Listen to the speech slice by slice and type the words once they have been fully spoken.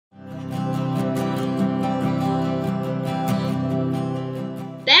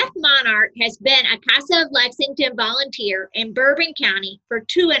Monarch has been a CASA of Lexington volunteer in Bourbon County for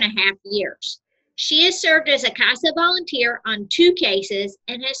 2.5 years. She has served as a CASA volunteer on 2 cases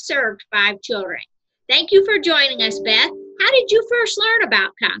and has served 5 children. Thank you for joining us, Beth. How did you first learn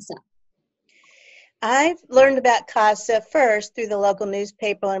about CASA? I've learned about CASA first through the local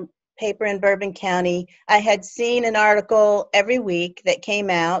newspaper in Bourbon County. I had seen an article every week that came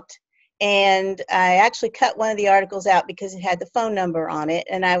out, and I actually cut one of the articles out because it had the phone number on it,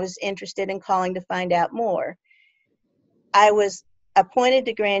 and I was interested in calling to find out more. I was appointed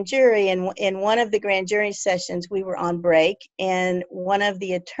to grand jury, and in one of the grand jury sessions, we were on break, and one of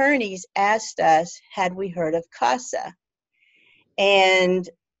the attorneys asked us, had we heard of CASA? And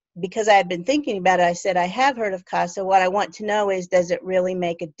because I had been thinking about it, I said, I have heard of CASA. What I want to know is, does it really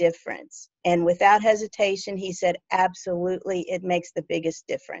make a difference? And without hesitation, he said, absolutely, it makes the biggest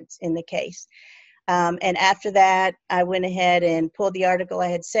difference in the case. And after that, I went ahead and pulled the article I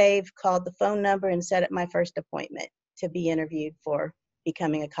had saved, called the phone number, and set up my first appointment to be interviewed for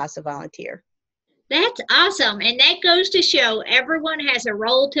becoming a CASA volunteer. That's awesome. And that goes to show everyone has a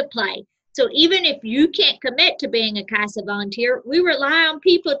role to play. So even if you can't commit to being a CASA volunteer, we rely on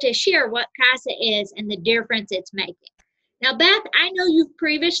people to share what CASA is and the difference it's making. Now, Beth, I know you've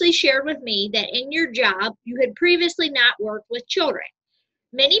previously shared with me that in your job, you had previously not worked with children.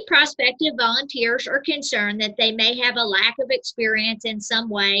 Many prospective volunteers are concerned that they may have a lack of experience in some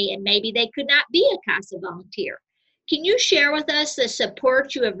way and maybe they could not be a CASA volunteer. Can you share with us the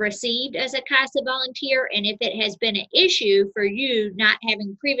support you have received as a CASA volunteer and if it has been an issue for you not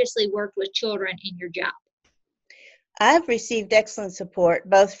having previously worked with children in your job? I've received excellent support,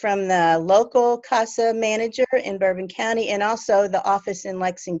 both from the local CASA manager in Bourbon County and also the office in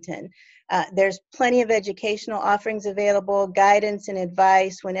Lexington. There's plenty of educational offerings available, guidance and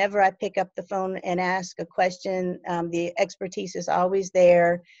advice. Whenever I pick up the phone and ask a question, the expertise is always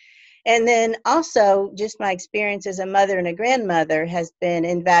there. And then also just my experience as a mother and a grandmother has been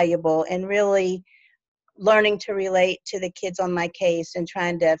invaluable in really learning to relate to the kids on my case and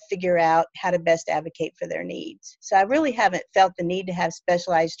trying to figure out how to best advocate for their needs. So I really haven't felt the need to have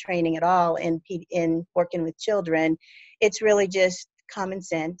specialized training at all in working with children. It's really just common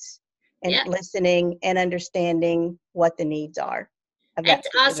sense and listening and understanding what the needs are. That's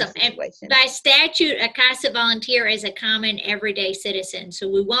awesome. And by statute, a CASA volunteer is a common everyday citizen. So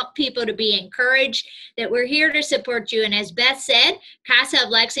we want people to be encouraged that we're here to support you. And as Beth said, CASA of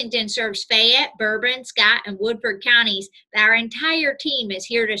Lexington serves Fayette, Bourbon, Scott, and Woodford counties. Our entire team is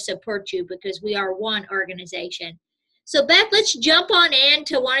here to support you because we are one organization. So Beth, let's jump on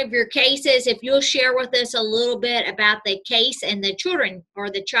into one of your cases. If you'll share with us a little bit about the case and the children or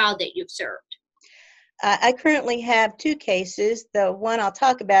the child that you've served. I currently have 2 cases. The one I'll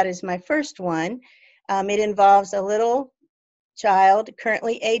talk about is my first one. It involves a little child,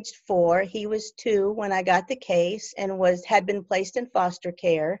 currently aged 4. He was 2 when I got the case and had been placed in foster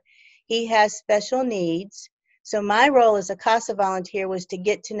care. He has special needs. So my role as a CASA volunteer was to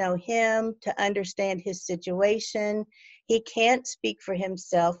get to know him, to understand his situation. He can't speak for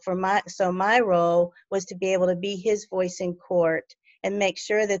himself. So my role was to be able to be his voice in court and make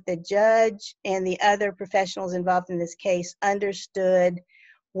sure that the judge and the other professionals involved in this case understood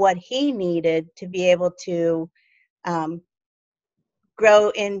what he needed to be able to grow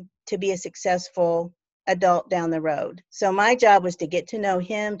and to be a successful adult down the road. So my job was to get to know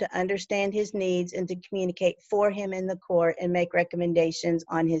him, to understand his needs, and to communicate for him in the court and make recommendations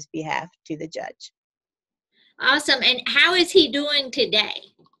on his behalf to the judge. Awesome. And how is he doing today?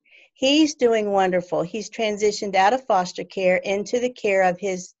 He's doing wonderful. He's transitioned out of foster care into the care of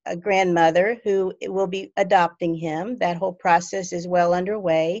his grandmother, who will be adopting him. That whole process is well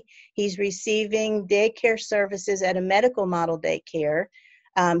underway. He's receiving daycare services at a medical model daycare.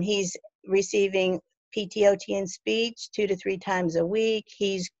 He's receiving PTOT and speech 2 to 3 times a week.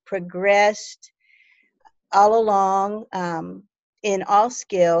 He's progressed all along in all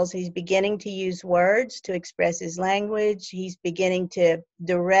skills. He's beginning to use words to express his language. He's beginning to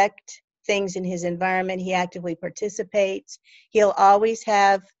direct things in his environment. He actively participates. He'll always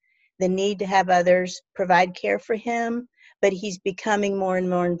have the need to have others provide care for him, but he's becoming more and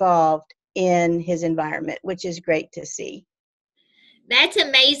more involved in his environment, which is great to see. That's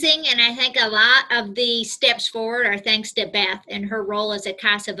amazing, and I think a lot of the steps forward are thanks to Beth and her role as a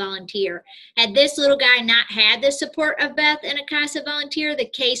CASA volunteer. Had this little guy not had the support of Beth and a CASA volunteer, the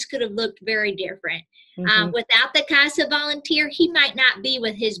case could have looked very different. Without the CASA volunteer, he might not be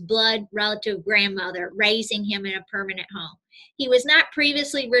with his blood relative grandmother, raising him in a permanent home. He was not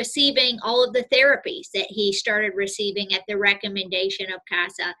previously receiving all of the therapies that he started receiving at the recommendation of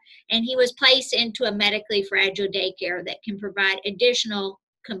CASA, and he was placed into a medically fragile daycare that can provide additional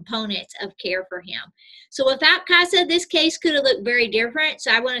components of care for him. So without CASA, this case could have looked very different.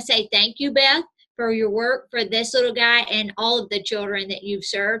 So I want to say thank you, Beth, for your work for this little guy and all of the children that you've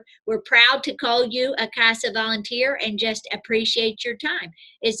served. We're proud to call you a CASA volunteer and just appreciate your time.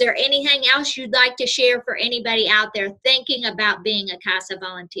 Is there anything else you'd like to share for anybody out there thinking about being a CASA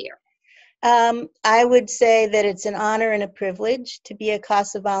volunteer? I would say that it's an honor and a privilege to be a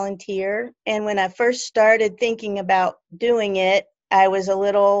CASA volunteer. And when I first started thinking about doing it, I was a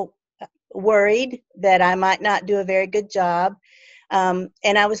little worried that I might not do a very good job. And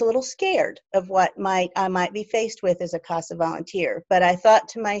I was a little scared of what I might be faced with as a CASA volunteer. But I thought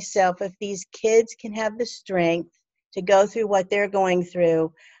to myself, if these kids can have the strength to go through what they're going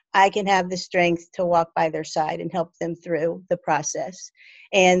through, I can have the strength to walk by their side and help them through the process.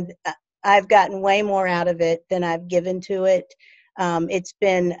 And I've gotten way more out of it than I've given to it. It's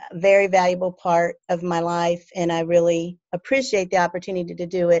been a very valuable part of my life, and I really appreciate the opportunity to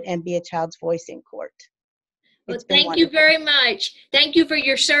do it and be a child's voice in court. Well, thank you very much. Thank you for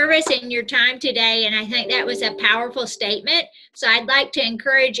your service and your time today. And I think that was a powerful statement. So I'd like to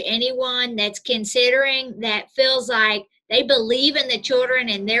encourage anyone that's considering, that feels like they believe in the children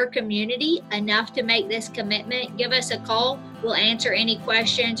in their community enough to make this commitment, give us a call. We'll answer any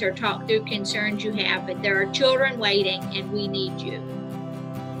questions or talk through concerns you have. But there are children waiting, and we need you.